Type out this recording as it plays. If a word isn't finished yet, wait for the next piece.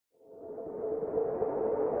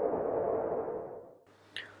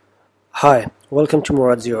Hi, welcome to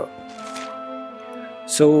Murad Zero.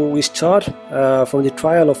 So we start from the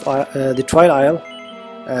trial isle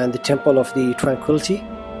and the Temple of the Tranquility.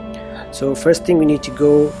 So first thing we need to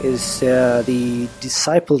go is the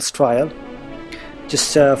Disciples Trial.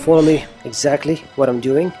 Just follow me exactly what I'm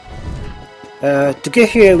doing. To get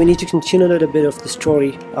here we need to continue a little bit of the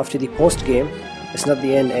story after the post game. It's not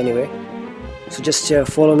the end anyway. So just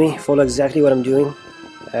follow me, follow exactly what I'm doing.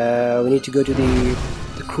 We need to go to the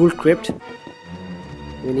Cruel Crypt.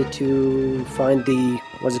 We need to find the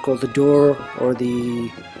the door or the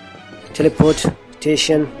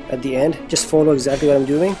teleportation at the end. Just follow exactly what I'm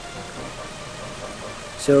doing.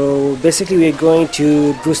 So basically we're going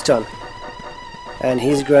to Drustan and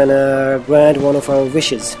he's gonna grant one of our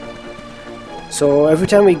wishes. So every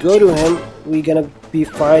time we go to him we're gonna be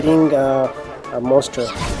fighting a monster.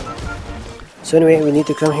 So anyway, we need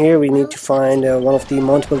to come here, we need to find one of the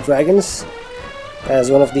multiple dragons,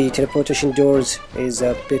 as one of the teleportation doors is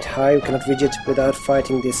a bit high. We cannot reach it without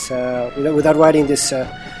fighting this, without riding this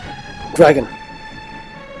dragon.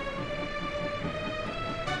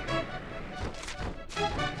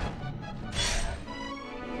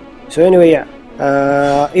 So anyway, yeah,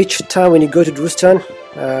 each time when you go to Drustan,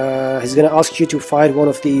 he's gonna ask you to fight one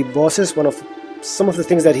of the bosses, some of the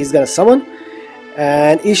things that he's gonna summon,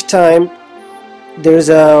 and each time there's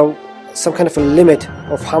some kind of a limit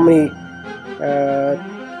of how many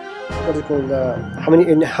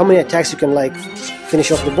how many attacks you can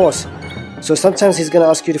finish off the boss. So sometimes he's gonna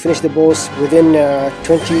ask you to finish the boss within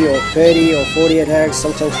 20 or 30 or 40 attacks,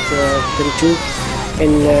 sometimes 32.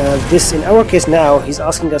 In our case now, he's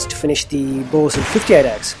asking us to finish the boss in 50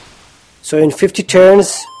 attacks. So in 50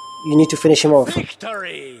 turns, you need to finish him off.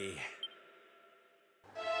 Victory!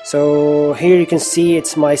 So here you can see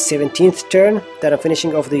it's my 17th turn that I'm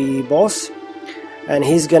finishing off the boss, and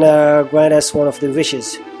he's gonna grant us one of the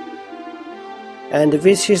wishes. And the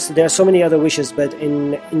wishes, there are so many other wishes, but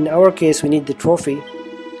in our case we need the trophy,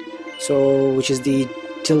 so which is the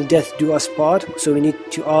till death do us part. So we need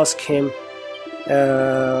to ask him,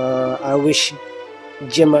 I wish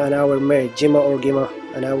Gemma and I were married, Gemma or Gemma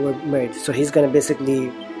and I were married. So he's gonna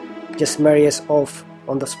basically just marry us off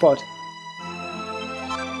on the spot.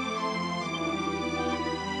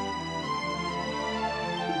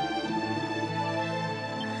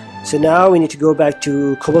 So now we need to go back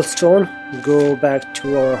to Cobblestone, go back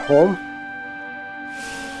to our home.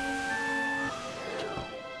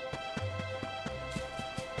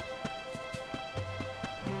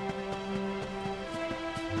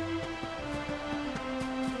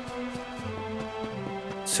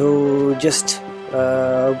 So just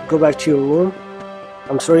go back to your room.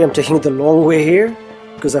 I'm sorry I'm taking the long way here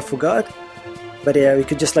because I forgot. But yeah, we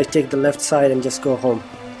could just take the left side and just go home.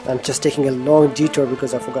 I'm just taking a long detour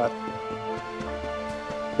because I forgot.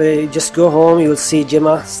 But just go home, you'll see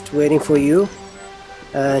Gemma waiting for you.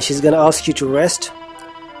 She's gonna ask you to rest.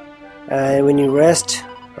 And when you rest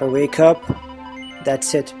and wake up,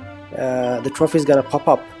 that's it. The trophy is gonna pop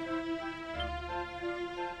up.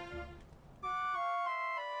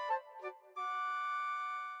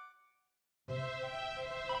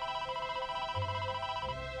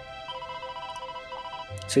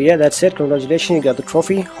 So yeah, that's it. Congratulations, you got the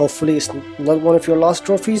trophy. Hopefully it's not one of your last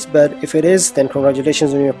trophies, but if it is, then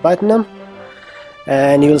congratulations on your platinum.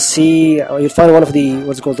 And you'll see, you'll find one of the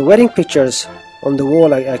the wedding pictures on the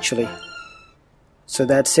wall actually. So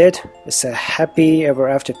that's it. It's a happy ever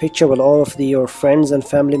after picture with all of your friends and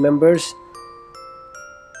family members.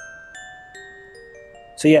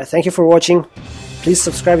 So yeah, thank you for watching. Please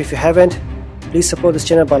subscribe if you haven't. Please support this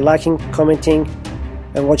channel by liking, commenting,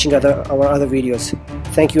 and watching our other videos.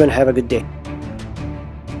 Thank you and have a good day.